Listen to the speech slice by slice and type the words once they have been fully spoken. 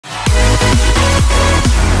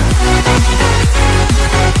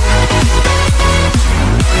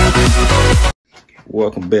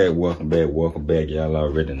Welcome back. Y'all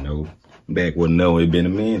already know. Back with no, it been a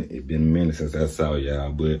minute since I saw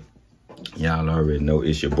y'all, but y'all already know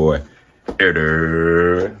it's your boy,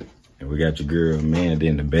 Erder. And we got your girl, Mandy,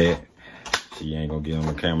 in the back. She ain't gonna get on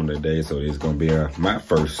the camera today, so it's gonna be my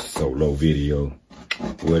first solo video.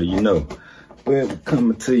 What do you know? We're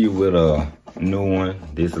coming to you with a new one.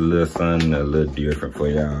 This a little something a little different for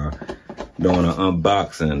y'all. Doing an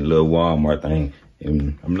unboxing, little Walmart thing.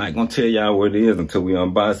 And I'm not gonna tell y'all what it is until we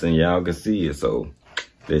unbox and y'all can see it. So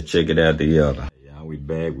let's check it out together. Y'all, we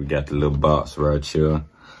back. We got the little box right here.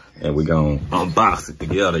 And we gonna unbox it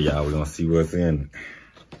together, y'all. We're gonna see what's in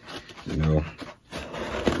it. You know.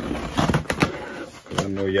 I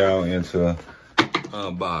know y'all into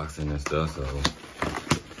unboxing and stuff, so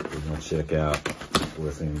we're gonna check out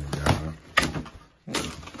what's in it, y'all.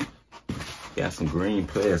 Got some green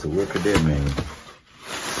plastic. What could that mean?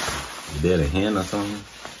 Is that a hen or something?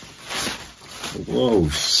 Whoa,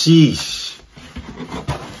 sheesh.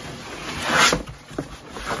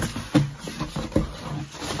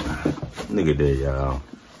 Look at that, y'all.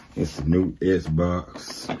 It's the new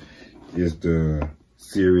Xbox. It's the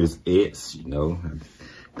Series X, you know.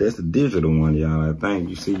 That's the digital one, y'all. I think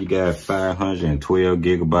you see you got 512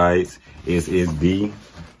 gigabytes SSD.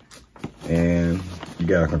 And you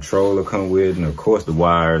got a controller come with it, and of course the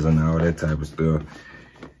wires and all that type of stuff.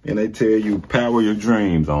 And they tell you power your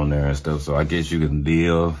dreams on there and stuff. So I guess you can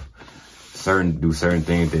do certain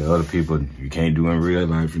things that other people you can't do in real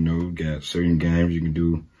life. You know, got certain games you can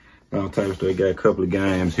do, all types of stuff. Got a couple of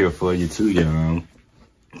games here for you too, y'all.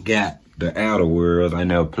 Got the Outer Worlds. I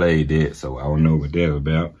never played that, so I don't know what that's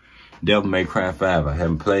about. Devil May Cry 5. I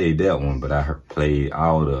haven't played that one, but I played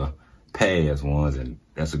all the past ones, and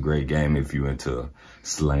that's a great game if you into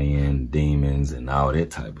slaying demons and all that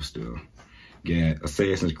type of stuff. Got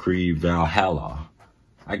Assassin's Creed Valhalla.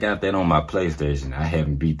 I got that on my PlayStation. I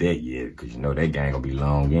haven't beat that yet, because you know that game gonna be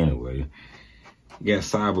long anyway. Got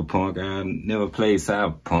Cyberpunk. I never played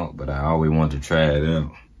Cyberpunk, but I always wanted to try it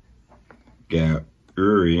out. Got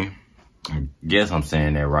Uri. I guess I'm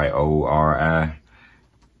saying that right, O-R-I.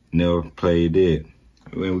 Never played it.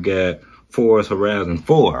 Then we got Forza Horizon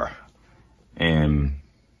 4. And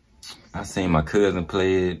I seen my cousin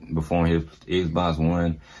play it before his Xbox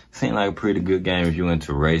One. Seemed like a pretty good game if you're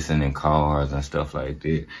into racing and cars and stuff like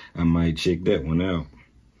that. I might check that one out.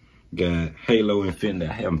 Got Halo Infinite.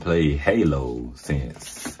 I haven't played Halo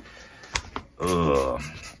since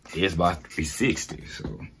Xbox 360.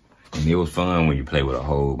 So, and it was fun when you play with a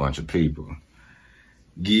whole bunch of people.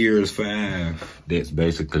 Gears 5. That's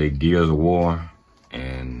basically Gears of War.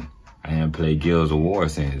 And I haven't played Gears of War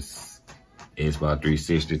since Xbox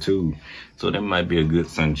 362. So that might be a good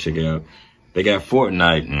something to check out. They got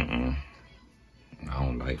Fortnite. I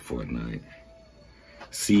don't like Fortnite.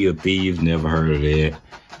 Sea of Thieves, never heard of that.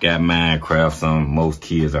 Got Minecraft, most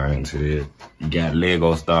kids are into that. You got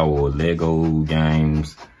Lego Star Wars, Lego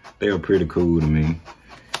games. They were pretty cool to me.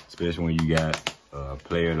 Especially when you got a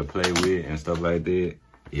player to play with and stuff like that.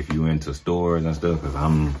 If you into stores and stuff, because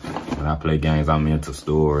when I play games, I'm into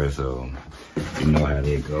stores, so you know how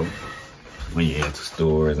they go. When you're into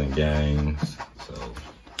stores and games, so.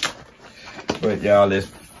 But y'all, let's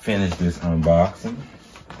finish this unboxing.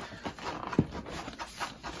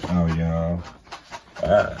 Oh, y'all,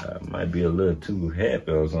 I might be a little too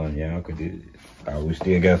happy or something, y'all, because we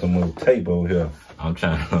still got some more tape over here. I'm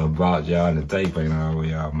trying to unbox y'all and the tape ain't all the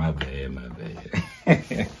way out. My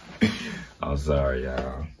bad. I'm sorry,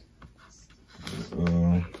 y'all.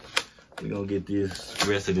 We're gonna get this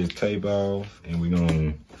rest of this tape off, and we're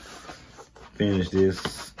gonna finish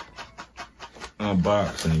this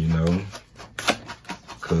unboxing, you know,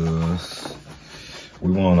 because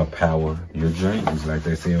we want to power your dreams, like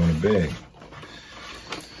they say on the back.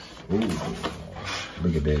 Ooh,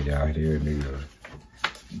 look at that, y'all. Here it is.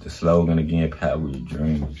 The slogan again, power your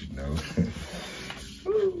dreams, you know.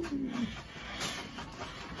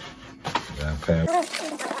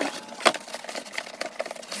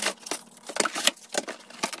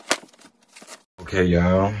 Okay,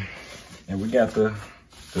 y'all. And we got the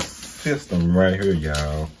system right here,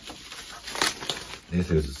 y'all. This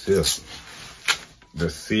is the system. The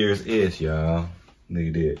Series S, y'all. Look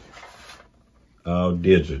at that. All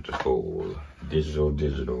digital. Digital.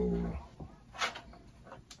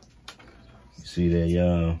 You see that,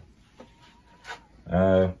 y'all?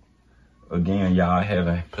 Again, y'all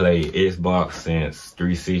haven't played Xbox since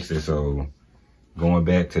 360, so going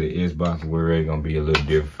back to the Xbox, we're really gonna be a little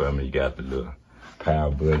different for me. You got the little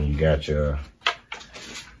power button, you got your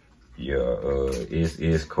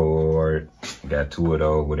SS cord, you got two of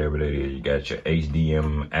those, whatever that is. You got your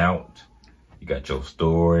HDMI out, You got your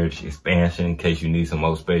storage expansion in case you need some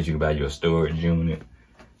more space. You can buy your storage unit.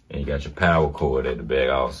 And you got your power cord at the back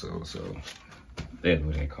also. So that's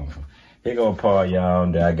where that come from. Here go a part,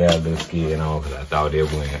 y'all, that I got a little skin on because I thought it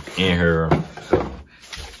went in here. So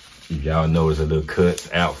if y'all notice a little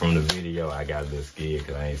cut out from the video, I got a little scared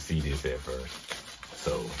because I ain't see this at first.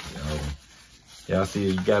 So y'all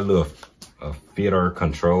see you got a fitter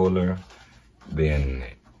controller than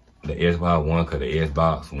the Xbox One, because the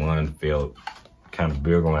Xbox One felt kind of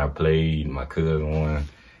bigger when I played my cousin one.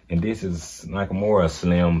 And this is like more a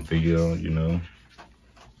slim feel, you know.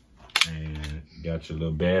 And you got your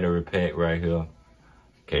little battery pack right here. In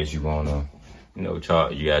case you wanna, you know,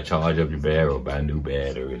 you gotta charge up your battery or buy new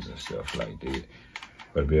batteries and stuff like that.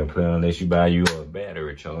 But be a plan unless you buy you a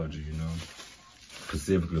battery charger, you know.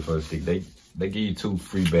 Specifically for the stick. They give you 2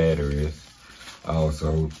 free batteries.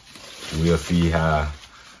 Also, we'll see how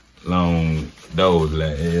long those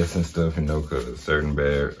last and stuff, you know, cause certain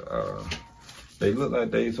batteries, they look like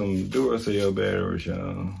they some Duracell batteries,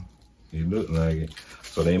 y'all. They look like it.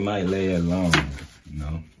 So they might last long, you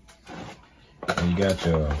know. And you got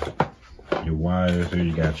your wires here,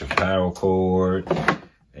 you got your power cord,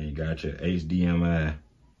 and you got your HDMI.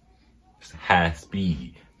 It's high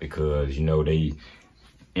speed because, you know, they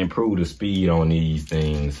improve the speed on these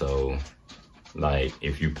things. So, like,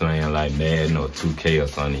 if you're playing like Madden or 2K or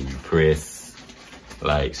something, you press,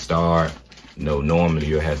 like, start. You know, normally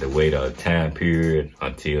you'll have to wait a time period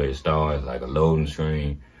until it starts, like a loading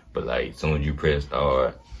screen. But like, as soon as you press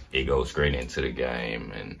start, it goes straight into the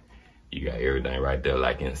game, and you got everything right there,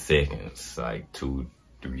 like in seconds, like 2-3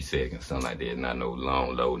 seconds, something like that. Not no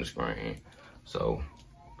long loading screen. So,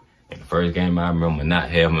 in the first game, I remember not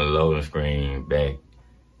having a loading screen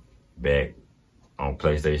back on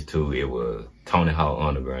PlayStation 2. It was Tony Hawk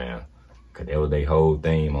Underground, cause that was their whole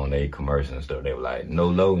theme on their commercial and stuff. They were like, no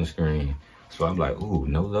loading screen. So I'm like, ooh,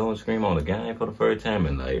 no loading screen on the game for the first time,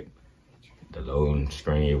 and like the loading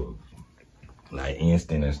screen was like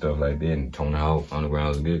instant and stuff like that. And Tony Hawk Underground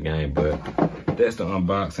was a good game, but that's the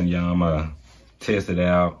unboxing, y'all. I'ma test it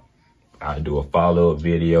out. I'll do a follow-up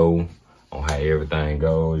video on how everything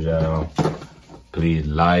goes, y'all. Please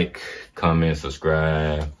like, comment,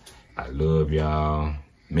 subscribe. I love y'all.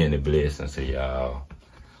 Many blessings to y'all.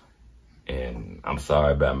 And I'm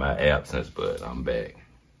sorry about my absence, but I'm back.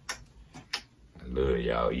 I love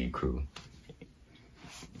y'all, E crew.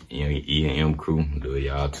 E and M crew, love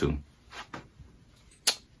y'all too.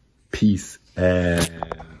 Peace out.